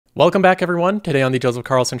Welcome back, everyone. Today on the Joseph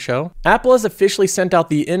Carlson Show, Apple has officially sent out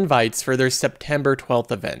the invites for their September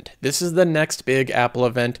 12th event. This is the next big Apple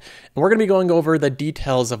event, and we're going to be going over the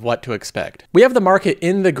details of what to expect. We have the market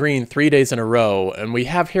in the green 3 days in a row, and we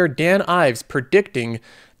have here Dan Ives predicting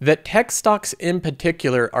that tech stocks in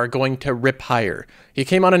particular are going to rip higher. He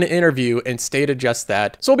came on an interview and stated just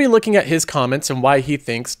that. So we'll be looking at his comments and why he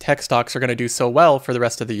thinks tech stocks are going to do so well for the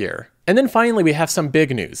rest of the year. And then finally, we have some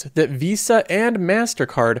big news that Visa and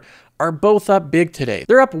Mastercard are both up big today.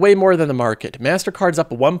 They're up way more than the market. Mastercard's up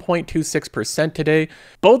 1.26% today.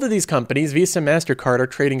 Both of these companies, Visa and Mastercard, are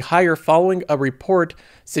trading higher following a report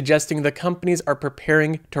suggesting the companies are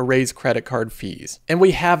preparing to raise credit card fees. And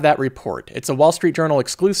we have that report. It's a Wall Street Journal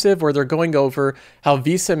exclusive where they're going over how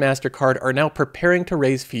Visa and Mastercard are now preparing to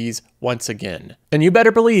raise fees once again. And you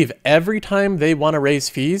better believe every time they want to raise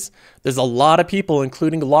fees, there's a lot of people,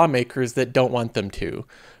 including lawmakers, that don't want them to.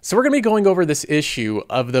 So we're going to be going over this issue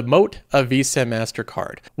of the moat of Visa and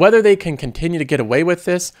Mastercard, whether they can continue to get away with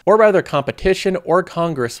this, or whether competition or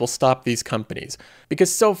Congress will stop these companies,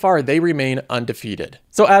 because so far they remain undefeated.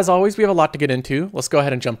 So as always, we have a lot to get into. Let's go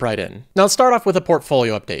ahead and jump right in. Now let's start off with a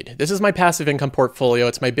portfolio update. This is my passive income portfolio.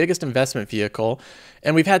 It's my biggest investment vehicle,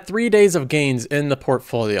 and we've had 3 days of gains in the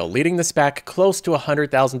portfolio, leading this back close to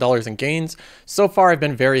 $100,000 in gains. So far, I've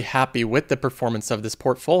been very happy with the performance of this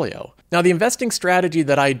portfolio. Now, the investing strategy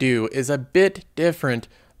that I do is a bit different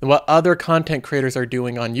than what other content creators are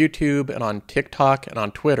doing on YouTube and on TikTok and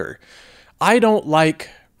on Twitter. I don't like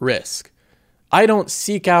risk. I don't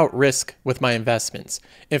seek out risk with my investments.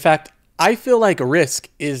 In fact, I feel like risk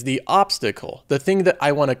is the obstacle, the thing that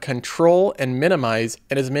I want to control and minimize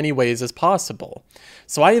in as many ways as possible.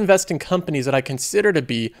 So I invest in companies that I consider to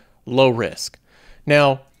be low risk.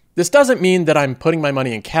 Now, this doesn't mean that I'm putting my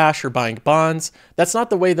money in cash or buying bonds. That's not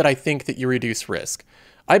the way that I think that you reduce risk.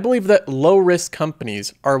 I believe that low-risk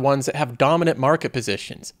companies are ones that have dominant market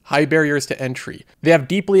positions, high barriers to entry. They have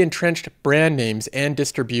deeply entrenched brand names and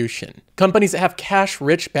distribution. Companies that have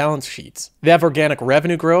cash-rich balance sheets. They have organic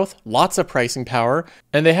revenue growth, lots of pricing power,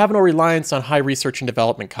 and they have no reliance on high research and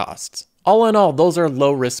development costs. All in all, those are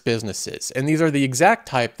low-risk businesses, and these are the exact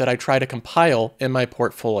type that I try to compile in my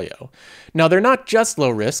portfolio. Now, they're not just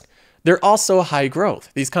low-risk. They're also high growth.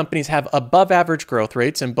 These companies have above average growth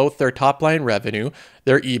rates in both their top line revenue,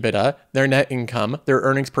 their EBITDA, their net income, their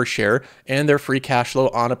earnings per share, and their free cash flow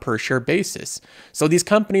on a per share basis. So these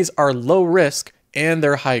companies are low risk and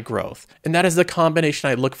they're high growth. And that is the combination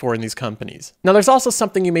I look for in these companies. Now, there's also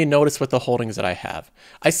something you may notice with the holdings that I have.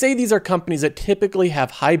 I say these are companies that typically have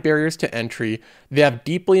high barriers to entry. They have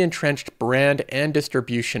deeply entrenched brand and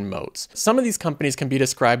distribution moats. Some of these companies can be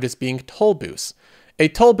described as being toll booths. A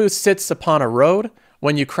toll booth sits upon a road.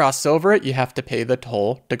 When you cross over it, you have to pay the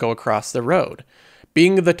toll to go across the road.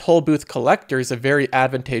 Being the toll booth collector is a very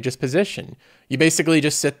advantageous position. You basically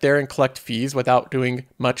just sit there and collect fees without doing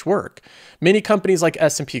much work. Many companies like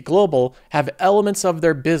S&P Global have elements of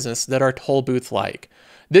their business that are toll booth-like.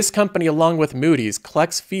 This company, along with Moody's,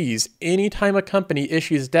 collects fees anytime a company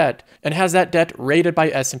issues debt and has that debt rated by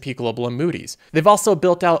S&P Global and Moody's. They've also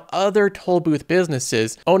built out other toll booth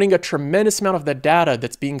businesses, owning a tremendous amount of the data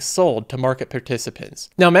that's being sold to market participants.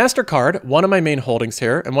 Now, Mastercard, one of my main holdings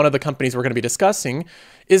here, and one of the companies we're going to be discussing,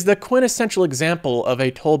 is the quintessential example of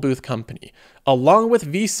a toll booth company. Along with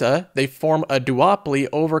Visa, they form a duopoly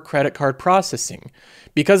over credit card processing.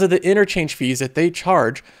 Because of the interchange fees that they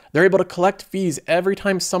charge, they're able to collect fees every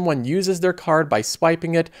time someone uses their card by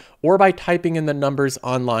swiping it or by typing in the numbers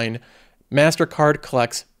online. Mastercard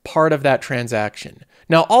collects part of that transaction.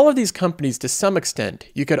 Now, all of these companies, to some extent,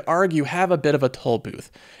 you could argue have a bit of a toll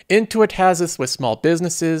booth. Intuit has this with small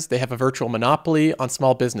businesses. They have a virtual monopoly on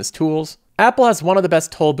small business tools. Apple has one of the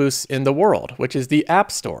best toll booths in the world, which is the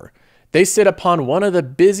App Store. They sit upon one of the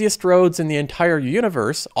busiest roads in the entire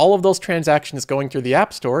universe, all of those transactions going through the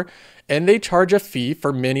App Store, and they charge a fee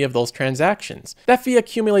for many of those transactions. That fee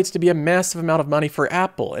accumulates to be a massive amount of money for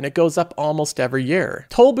Apple, and it goes up almost every year.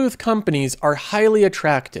 Toll booth companies are highly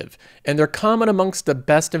attractive, and they're common amongst the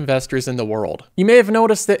best investors in the world. You may have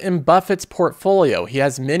noticed that in Buffett's portfolio, he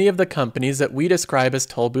has many of the companies that we describe as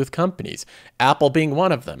toll booth companies, Apple being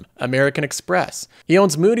one of them, American Express. He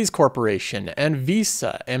owns Moody's Corporation and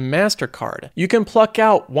Visa and Mastercard. You can pluck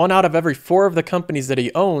out 1 out of every 4 of the companies that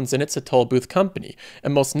he owns, and it's a toll booth company.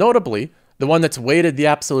 And most notably, the one that's weighted the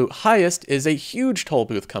absolute highest is a huge toll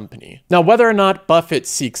booth company. Now, whether or not Buffett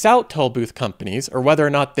seeks out toll booth companies, or whether or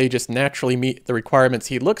not they just naturally meet the requirements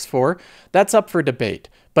he looks for, that's up for debate.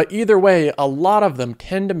 But either way, a lot of them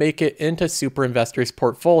tend to make it into super investors'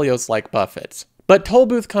 portfolios like Buffett's. But toll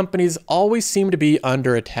booth companies always seem to be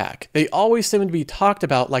under attack. They always seem to be talked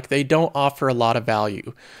about like they don't offer a lot of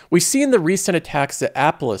value. We've seen the recent attacks that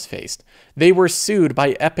Apple has faced. They were sued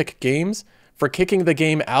by Epic Games for kicking the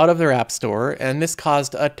game out of their app store, and this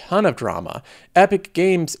caused a ton of drama. Epic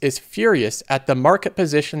Games is furious at the market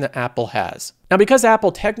position that Apple has. Now, because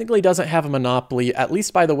Apple technically doesn't have a monopoly, at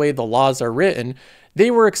least by the way the laws are written, they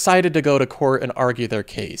were excited to go to court and argue their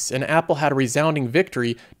case, and Apple had a resounding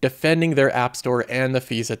victory defending their app store and the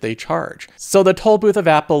fees that they charge. So the toll booth of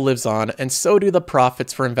Apple lives on, and so do the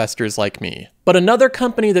profits for investors like me. But another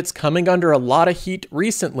company that's coming under a lot of heat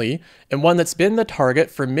recently, and one that's been the target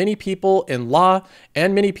for many people in law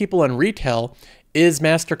and many people in retail, is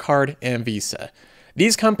Mastercard and Visa.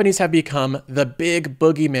 These companies have become the big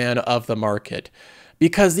boogeyman of the market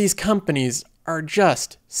because these companies are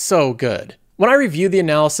just so good. When I review the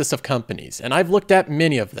analysis of companies, and I've looked at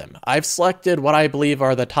many of them, I've selected what I believe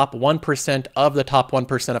are the top 1% of the top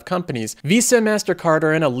 1% of companies. Visa and Mastercard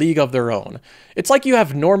are in a league of their own. It's like you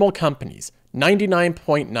have normal companies,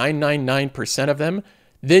 99.999% of them,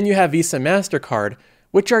 then you have Visa and Mastercard,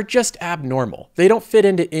 which are just abnormal. They don't fit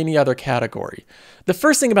into any other category. The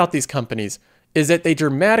first thing about these companies is that they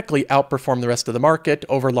dramatically outperform the rest of the market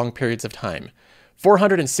over long periods of time.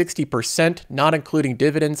 460%, not including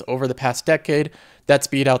dividends over the past decade. That's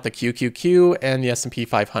beat out the QQQ and the S&P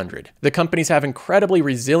 500. The companies have incredibly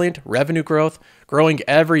resilient revenue growth, growing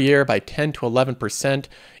every year by 10 to 11%.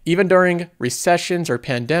 Even during recessions or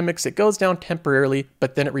pandemics, it goes down temporarily,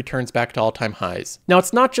 but then it returns back to all-time highs. Now,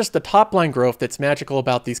 it's not just the top-line growth that's magical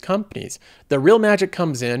about these companies. The real magic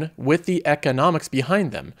comes in with the economics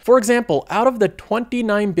behind them. For example, out of the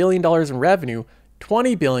 $29 billion in revenue,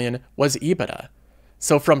 $20 billion was EBITDA.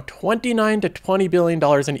 So from $29 to $20 billion in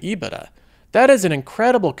EBITDA, that is an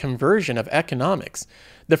incredible conversion of economics.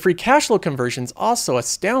 The free cash flow conversion is also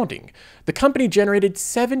astounding. The company generated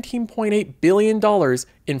 $17.8 billion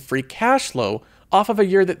in free cash flow off of a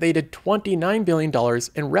year that they did $29 billion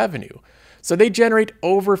in revenue. So they generate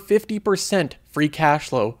over 50% free cash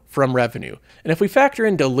flow from revenue. And if we factor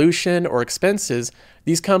in dilution or expenses,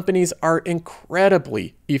 these companies are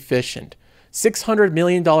incredibly efficient. $600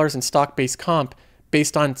 million in stock-based comp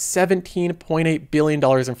based on $17.8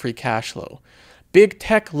 billion in free cash flow. Big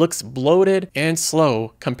tech looks bloated and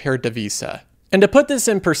slow compared to Visa. And to put this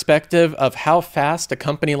in perspective of how fast a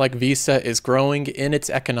company like Visa is growing in its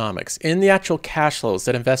economics, in the actual cash flows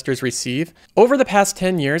that investors receive, over the past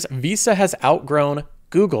 10 years, Visa has outgrown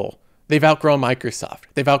Google. They've outgrown Microsoft,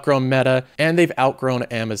 they've outgrown Meta, and they've outgrown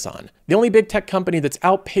Amazon. The only big tech company that's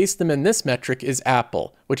outpaced them in this metric is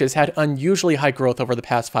Apple, which has had unusually high growth over the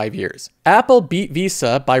past 5 years. Apple beat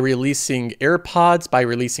Visa by releasing AirPods, by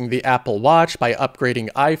releasing the Apple Watch, by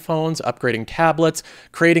upgrading iPhones, upgrading tablets,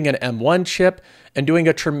 creating an M1 chip, and doing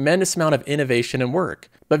a tremendous amount of innovation and work.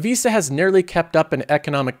 But Visa has nearly kept up in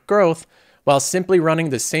economic growth while simply running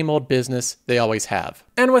the same old business they always have.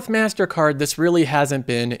 And with MasterCard, this really hasn't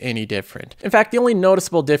been any different. In fact, the only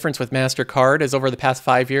noticeable difference with MasterCard is over the past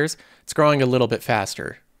 5 years, it's growing a little bit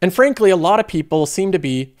faster. And frankly, a lot of people seem to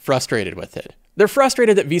be frustrated with it. They're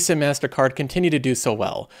frustrated that Visa and MasterCard continue to do so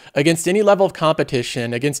well. Against any level of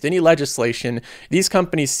competition, against any legislation, these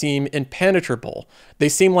companies seem impenetrable. They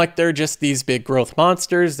seem like they're just these big growth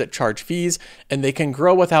monsters that charge fees, and they can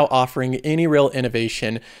grow without offering any real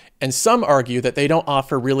innovation. And some argue that they don't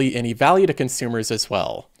offer really any value to consumers as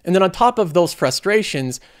well. And then on top of those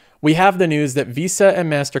frustrations, we have the news that Visa and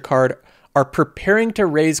MasterCard are preparing to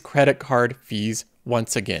raise credit card fees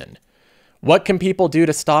once again. What can people do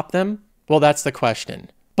to stop them? Well, that's the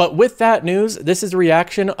question. But with that news, this is the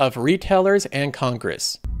reaction of retailers and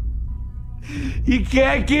Congress. You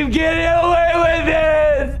can't keep getting away with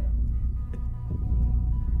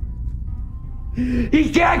it!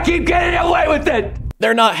 You can't keep getting away with it!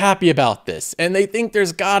 They're not happy about this, and they think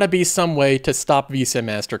there's gotta be some way to stop Visa and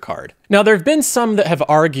MasterCard. Now, there have been some that have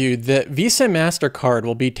argued that Visa and MasterCard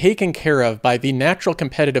will be taken care of by the natural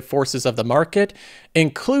competitive forces of the market,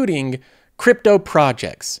 including crypto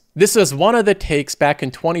projects. This was one of the takes back in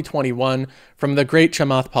 2021 from the great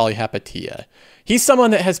Chamath Palihapitiya. He's someone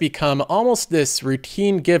that has become almost this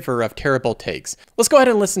routine giver of terrible takes. Let's go ahead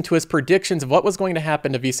and listen to his predictions of what was going to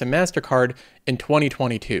happen to Visa and MasterCard in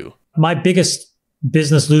 2022. My biggest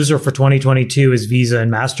business loser for 2022 is Visa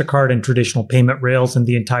and MasterCard and traditional payment rails and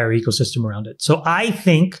the entire ecosystem around it. So I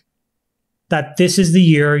think that this is the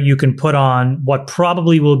year you can put on what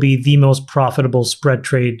probably will be the most profitable spread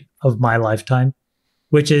trade of my lifetime,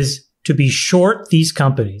 which is to be short these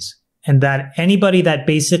companies, and that anybody that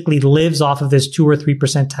basically lives off of this 2 or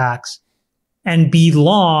 3% tax and be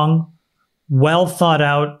long well thought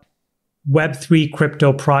out Web3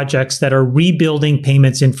 crypto projects that are rebuilding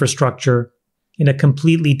payments infrastructure in a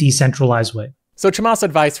completely decentralized way. So Chamath's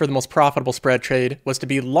advice for the most profitable spread trade was to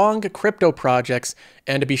be long crypto projects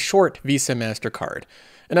and to be short Visa and Mastercard.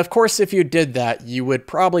 And of course, if you did that, you would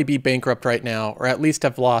probably be bankrupt right now, or at least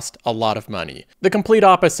have lost a lot of money. The complete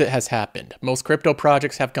opposite has happened. Most crypto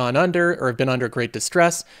projects have gone under or have been under great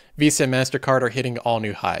distress. Visa and Mastercard are hitting all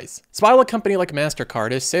new highs. So while a company like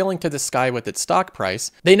Mastercard is sailing to the sky with its stock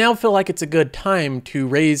price, they now feel like it's a good time to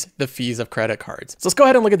raise the fees of credit cards. So let's go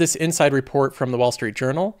ahead and look at this inside report from the Wall Street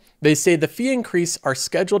Journal. They say the fee increase are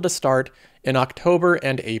scheduled to start in October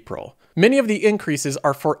and April. Many of the increases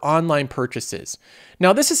are for online purchases.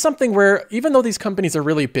 Now, this is something where, even though these companies are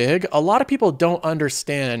really big, a lot of people don't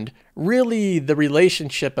understand really the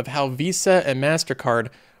relationship of how Visa and Mastercard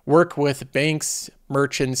work with banks,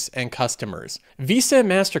 merchants, and customers. Visa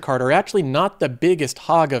and Mastercard are actually not the biggest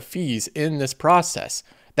hog of fees in this process.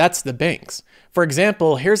 That's the banks. For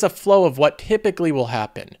example, here's a flow of what typically will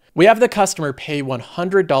happen. We have the customer pay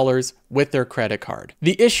 $100 with their credit card.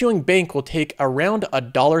 The issuing bank will take around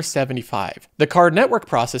 $1.75. The card network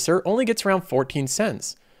processor only gets around 14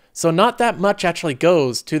 cents. So not that much actually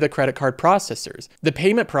goes to the credit card processors. The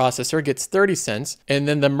payment processor gets 30 cents, and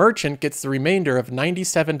then the merchant gets the remainder of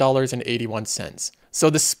 $97.81. So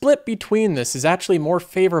the split between this is actually more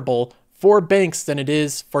favorable for banks than it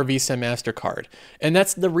is for Visa and Mastercard. And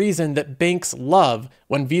that's the reason that banks love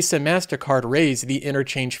when Visa and Mastercard raise the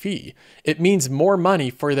interchange fee. It means more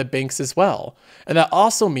money for the banks as well. And that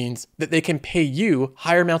also means that they can pay you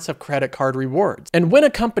higher amounts of credit card rewards. And when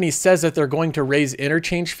a company says that they're going to raise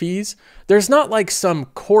interchange fees, there's not like some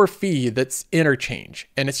core fee that's interchange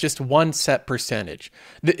and it's just one set percentage.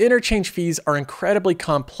 The interchange fees are incredibly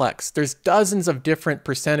complex. There's dozens of different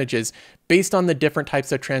percentages based on the different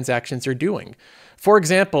types of transactions you're doing. For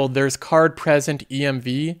example, there's card present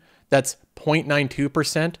EMV, that's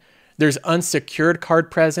 0.92%. There's unsecured card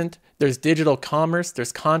present. There's digital commerce,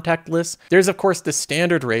 there's contactless. There's of course the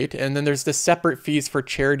standard rate, and then there's the separate fees for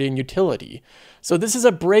charity and utility. So this is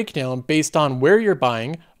a breakdown based on where you're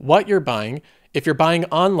buying, what you're buying, if you're buying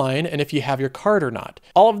online, and if you have your card or not.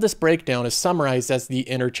 All of this breakdown is summarized as the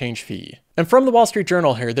interchange fee. And from the Wall Street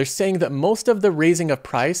Journal here, they're saying that most of the raising of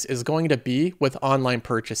price is going to be with online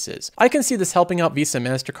purchases. I can see this helping out Visa and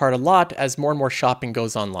Mastercard a lot as more and more shopping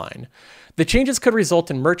goes online. The changes could result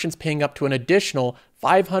in merchants paying up to an additional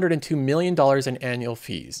 $502 million in annual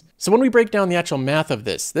fees. So when we break down the actual math of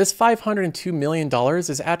this $502 million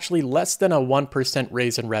is actually less than a 1%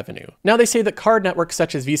 raise in revenue. Now they say that card networks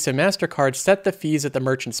such as Visa and Mastercard set the fees that the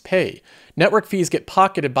merchants pay. Network fees get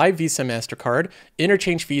pocketed by Visa and Mastercard.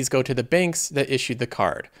 Interchange fees go to the banks that issued the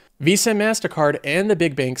card. Visa and Mastercard and the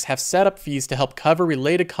big banks have set up fees to help cover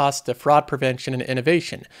related costs to fraud prevention and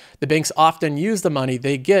innovation. The banks often use the money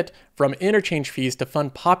they get from interchange fees to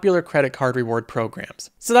fund popular credit card reward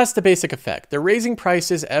programs. So that's the basic effect. They're raising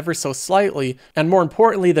prices ever so slightly, and more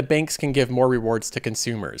importantly, the banks can give more rewards to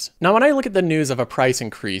consumers. Now, when I look at the news of a price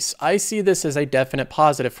increase, I see this as a definite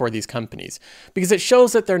positive for these companies, because it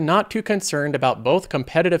shows that they're not too concerned about both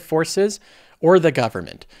competitive forces or the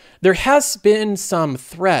government. There has been some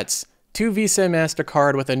threats to Visa and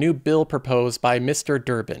Mastercard with a new bill proposed by Mr.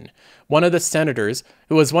 Durbin, one of the senators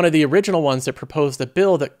who was one of the original ones that proposed a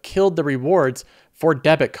bill that killed the rewards for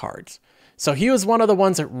debit cards. So he was one of the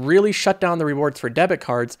ones that really shut down the rewards for debit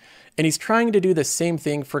cards, and he's trying to do the same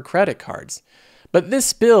thing for credit cards. But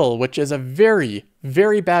this bill, which is a very,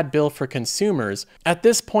 very bad bill for consumers, at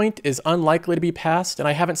this point is unlikely to be passed, and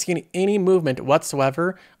I haven't seen any movement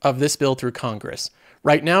whatsoever of this bill through Congress.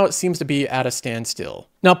 Right now, it seems to be at a standstill.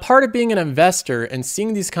 Now, part of being an investor and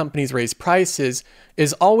seeing these companies raise prices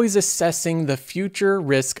is always assessing the future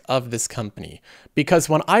risk of this company. Because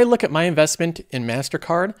when I look at my investment in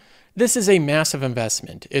MasterCard, this is a massive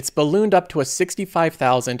investment. It's ballooned up to a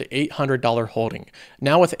 $65,800 holding,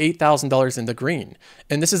 now with $8,000 in the green.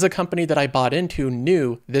 And this is a company that I bought into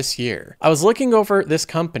new this year. I was looking over this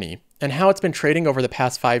company and how it's been trading over the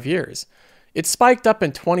past 5 years. It spiked up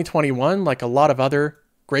in 2021 like a lot of other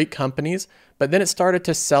great companies, but then it started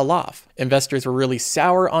to sell off. Investors were really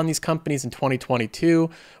sour on these companies in 2022.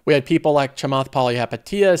 We had people like Chamath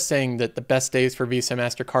Palihapitiya saying that the best days for Visa and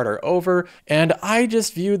Mastercard are over, and I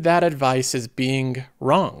just viewed that advice as being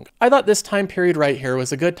wrong. I thought this time period right here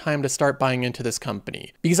was a good time to start buying into this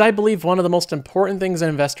company, because I believe one of the most important things an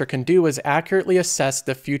investor can do is accurately assess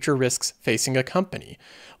the future risks facing a company.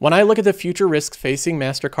 When I look at the future risks facing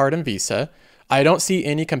Mastercard and Visa, I don't see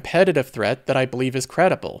any competitive threat that I believe is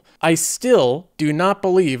credible. I still do not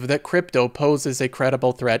believe that crypto poses a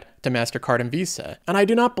credible threat to MasterCard and Visa. And I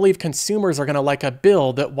do not believe consumers are going to like a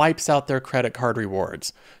bill that wipes out their credit card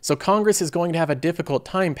rewards. So Congress is going to have a difficult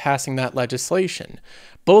time passing that legislation.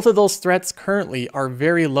 Both of those threats currently are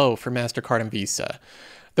very low for MasterCard and Visa.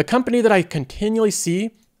 The company that I continually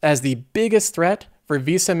see as the biggest threat for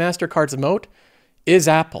Visa and MasterCard's moat is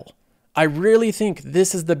Apple. I really think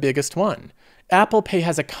this is the biggest one. Apple Pay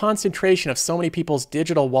has a concentration of so many people's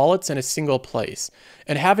digital wallets in a single place,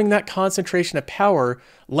 and having that concentration of power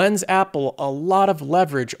lends Apple a lot of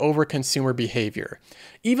leverage over consumer behavior.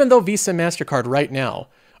 Even though Visa and MasterCard right now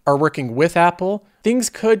are working with Apple, things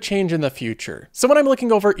could change in the future. So when I'm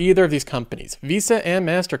looking over either of these companies, Visa and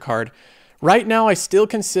MasterCard, right now I still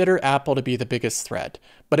consider Apple to be the biggest threat,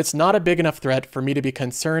 but it's not a big enough threat for me to be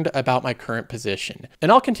concerned about my current position. And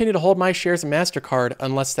I'll continue to hold my shares in MasterCard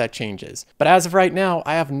unless that changes. But as of right now,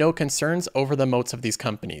 I have no concerns over the moats of these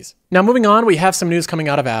companies. Now moving on, we have some news coming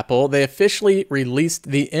out of Apple. They officially released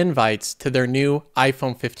the invites to their new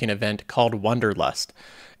iPhone 15 event called Wonderlust.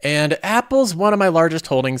 And Apple's one of my largest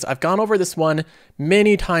holdings. I've gone over this one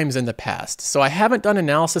many times in the past, so I haven't done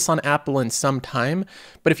analysis on Apple in some time,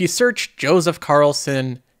 but if you search Joseph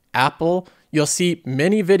Carlson Apple, you'll see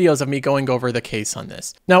many videos of me going over the case on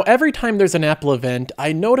this. Now, every time there's an Apple event,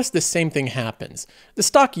 I notice the same thing happens. The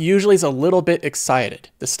stock usually is a little bit excited.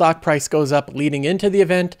 The stock price goes up leading into the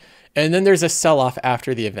event, and then there's a sell-off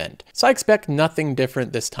after the event. So I expect nothing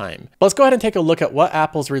different this time. But let's go ahead and take a look at what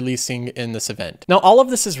Apple's releasing in this event. Now, all of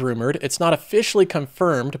this is rumored. It's not officially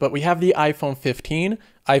confirmed, but we have the iPhone 15,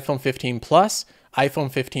 iPhone 15 Plus,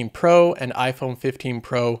 iPhone 15 Pro, and iPhone 15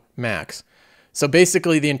 Pro Max. So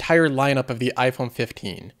basically the entire lineup of the iPhone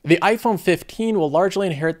 15. The iPhone 15 will largely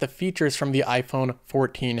inherit the features from the iPhone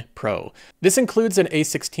 14 Pro. This includes an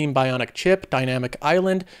A16 Bionic chip, dynamic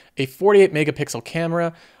island, a 48 megapixel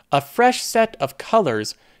camera, a fresh set of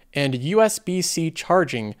colors, and USB-C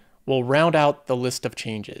charging will round out the list of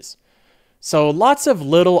changes. So lots of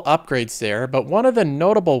little upgrades there, but one of the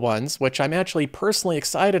notable ones, which I'm actually personally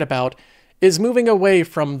excited about, is moving away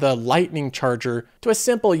from the Lightning charger to a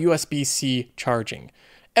simple USB-C charging.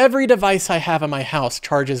 Every device I have in my house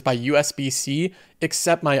charges by USB-C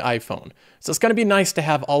except my iPhone. So it's going to be nice to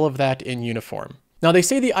have all of that in uniform. Now they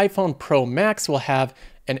say the iPhone Pro Max will have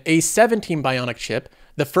an A17 Bionic chip,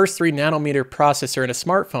 the first 3 nanometer processor in a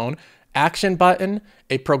smartphone, action button,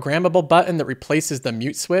 a programmable button that replaces the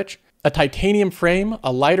mute switch, a titanium frame,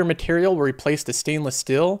 a lighter material will replace the stainless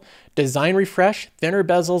steel, design refresh, thinner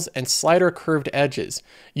bezels, and slider curved edges.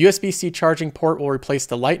 USB-C charging port will replace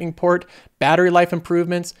the Lightning port, battery life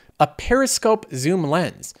improvements, a periscope zoom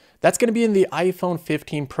lens. That's going to be in the iPhone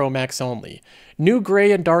 15 Pro Max only. New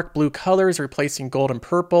gray and dark blue colors replacing gold and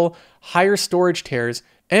purple, higher storage tiers,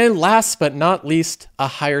 and last but not least, a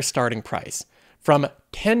higher starting price from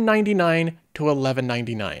 $10.99 to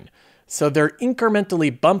 $11.99. So they're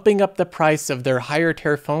incrementally bumping up the price of their higher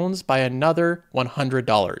tier phones by another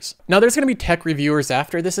 $100. Now there's going to be tech reviewers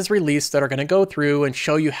after this is released that are going to go through and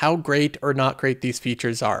show you how great or not great these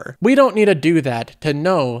features are. We don't need to do that to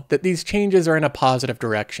know that these changes are in a positive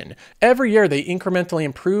direction. Every year they incrementally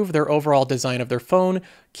improve their overall design of their phone,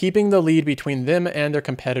 keeping the lead between them and their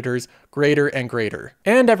competitors greater and greater.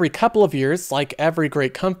 And every couple of years, like every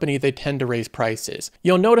great company, they tend to raise prices.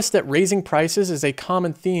 You'll notice that raising prices is a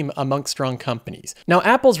common theme among strong companies. Now,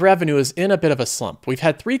 Apple's revenue is in a bit of a slump. We've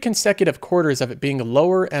had 3 consecutive quarters of it being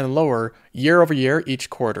lower and lower year over year each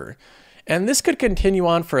quarter. And this could continue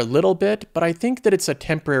on for a little bit, but I think that it's a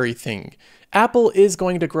temporary thing. Apple is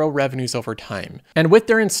going to grow revenues over time. And with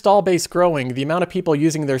their install base growing, the amount of people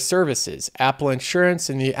using their services, Apple Insurance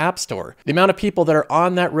and the App Store, the amount of people that are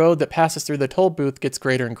on that road that passes through the toll booth gets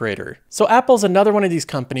greater and greater. So Apple's another one of these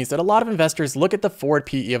companies that a lot of investors look at the forward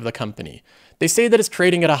PE of the company. They say that it's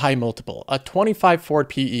trading at a high multiple, a 25 forward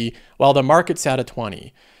PE, while the market's at a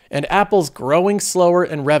 20. And Apple's growing slower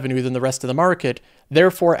in revenue than the rest of the market,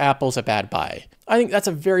 therefore Apple's a bad buy. I think that's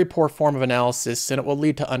a very poor form of analysis and it will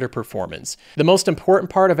lead to underperformance. The most important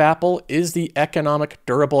part of Apple is the economic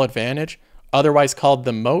durable advantage, otherwise called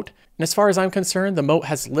the moat. And as far as I'm concerned, the moat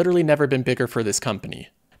has literally never been bigger for this company.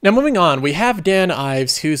 Now moving on, we have Dan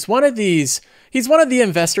Ives, who's one of the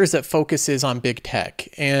investors that focuses on big tech.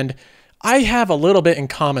 And I have a little bit in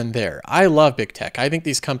common there. I love big tech. I think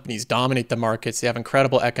these companies dominate the markets. They have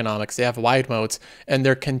incredible economics. They have wide moats, and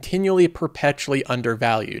they're continually perpetually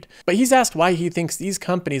undervalued. But he's asked why he thinks these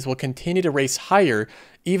companies will continue to race higher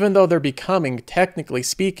even though they're becoming, technically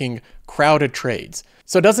speaking, crowded trades.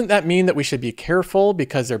 So doesn't that mean that we should be careful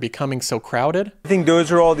because they're becoming so crowded? I think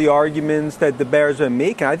those are all the arguments that the bears are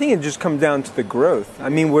making. I think it just comes down to the growth. I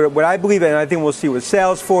mean, what I believe, and I think we'll see with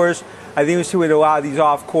Salesforce, I think we'll see with a lot of these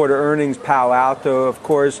off-quarter earnings, Palo Alto, of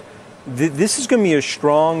course. This is going to be a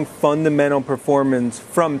strong fundamental performance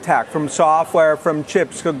from tech, from software, from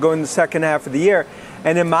chips going in the second half of the year.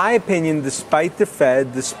 And in my opinion, despite the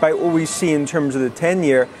Fed, despite what we see in terms of the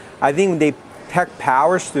 10-year, I think tech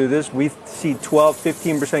powers through this. We see 12,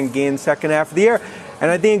 15% gains second half of the year. And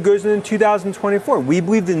I think it goes into 2024. We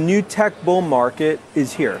believe the new tech bull market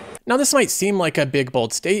is here. Now, this might seem like a big,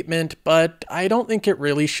 bold statement, but I don't think it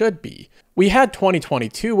really should be. We had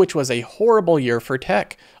 2022, which was a horrible year for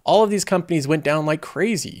tech. All of these companies went down like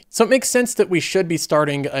crazy. So it makes sense that we should be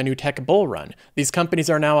starting a new tech bull run. These companies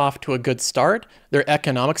are now off to a good start. Their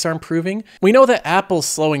economics are improving. We know that Apple's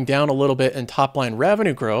slowing down a little bit in top line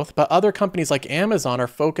revenue growth, but other companies like Amazon are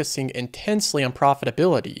focusing intensely on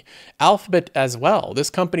profitability. Alphabet as well. This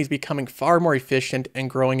company's becoming far more efficient and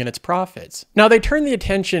growing in its profits. Now they turn the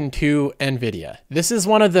attention to Nvidia. This is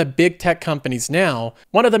one of the big tech companies now,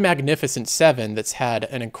 one of the magnificent seven that's had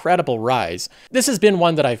an incredible rise. This has been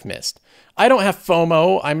one that I've missed. I don't have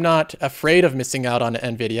FOMO. I'm not afraid of missing out on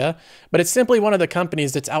Nvidia, but it's simply one of the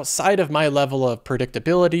companies that's outside of my level of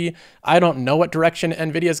predictability. I don't know what direction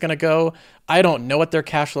Nvidia is going to go. I don't know what their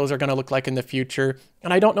cash flows are going to look like in the future,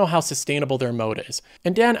 and I don't know how sustainable their moat is.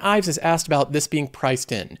 And Dan Ives has asked about this being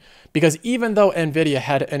priced in, because even though Nvidia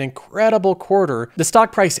had an incredible quarter, the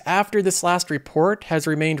stock price after this last report has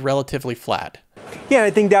remained relatively flat. Yeah, I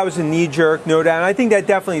think that was a knee-jerk, no doubt. And I think that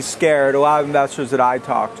definitely scared a lot of investors that I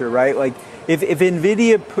talked to, right? Like, if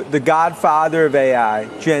NVIDIA, the godfather of AI,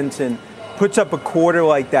 Jensen, puts up a quarter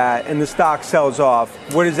like that and the stock sells off,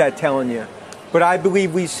 what is that telling you? But I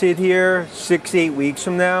believe we sit here 6-8 weeks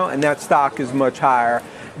from now and that stock is much higher.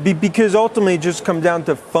 Because ultimately it just comes down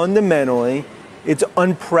to fundamentally, it's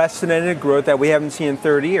unprecedented growth that we haven't seen in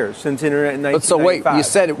 30 years, since internet in 1995. So wait, you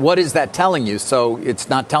said, what is that telling you? So it's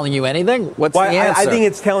not telling you anything? What's the answer? I think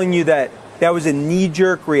it's telling you that that was a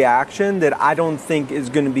knee-jerk reaction that I don't think is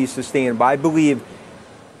going to be sustainable. I believe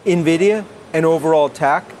NVIDIA and overall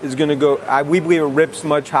tech is going to go, we believe it rips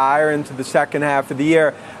much higher into the second half of the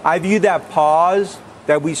year. I view that pause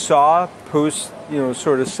that we saw post,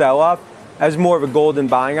 sort of sell-off as more of a golden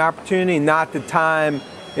buying opportunity, not the time,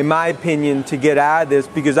 in my opinion, to get out of this,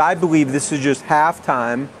 because I believe this is just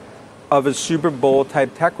halftime of a Super Bowl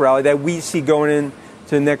type tech rally that we see going into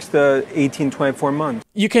the next 18, 24 months.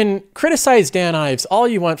 You can criticize Dan Ives all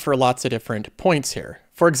you want for lots of different points here.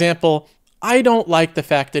 For example, I don't like the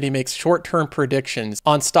fact that he makes short-term predictions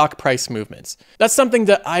on stock price movements. That's something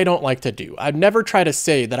that I don't like to do. I'd never try to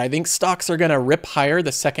say that I think stocks are going to rip higher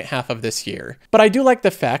the second half of this year. But I do like the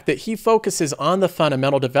fact that he focuses on the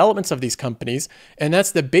fundamental developments of these companies, and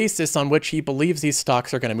that's the basis on which he believes these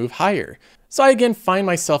stocks are going to move higher. So I again find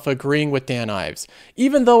myself agreeing with Dan Ives.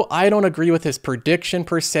 Even though I don't agree with his prediction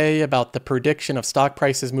per se about the prediction of stock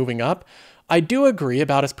prices moving up, I do agree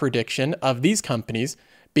about his prediction of these companies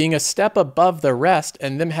being a step above the rest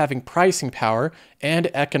and them having pricing power and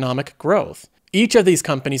economic growth. Each of these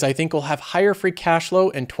companies, I think, will have higher free cash flow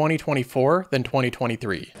in 2024 than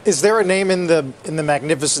 2023. Is there a name in the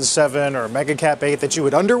Magnificent Seven or Mega Cap 8 that you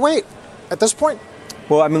would underweight at this point?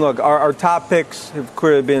 Well, I mean, look, our top picks have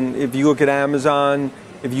clearly been, if you look at Amazon,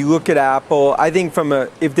 if you look at Apple, I think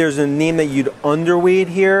if there's a name that you'd underweight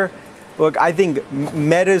here, look, I think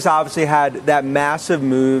Meta's obviously had that massive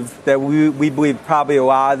move that we believe probably a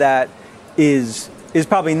lot of that is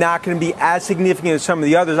probably not going to be as significant as some of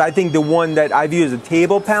the others. I think the one that I view as a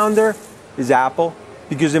table pounder is Apple,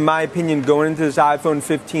 because in my opinion, going into this iPhone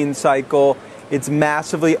 15 cycle, it's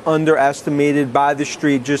massively underestimated by the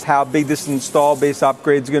street just how big this install base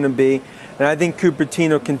upgrade is going to be. And I think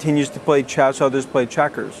Cupertino continues to play chess, others play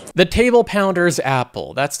checkers. The table pounder's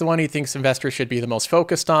Apple. That's the one he thinks investors should be the most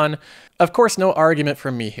focused on. Of course, no argument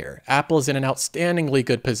from me here. Apple is in an outstandingly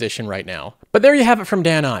good position right now. But there you have it from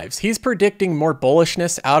Dan Ives. He's predicting more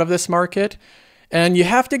bullishness out of this market. And you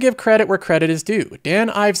have to give credit where credit is due. Dan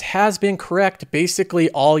Ives has been correct basically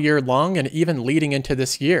all year long and even leading into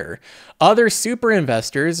this year. Other super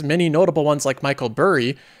investors, many notable ones like Michael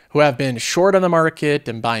Burry, who have been short on the market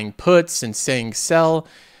and buying puts and saying sell,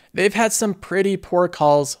 they've had some pretty poor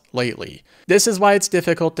calls lately. This is why it's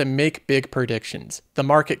difficult to make big predictions. The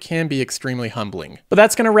market can be extremely humbling. But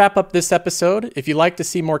that's going to wrap up this episode. If you'd like to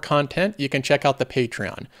see more content, you can check out the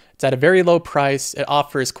Patreon. It's at a very low price. It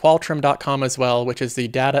offers Qualtrim.com as well, which is the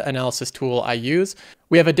data analysis tool I use.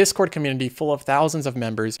 We have a Discord community full of thousands of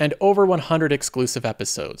members and over 100 exclusive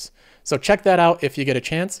episodes. So check that out if you get a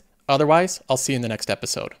chance. Otherwise, I'll see you in the next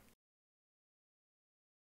episode.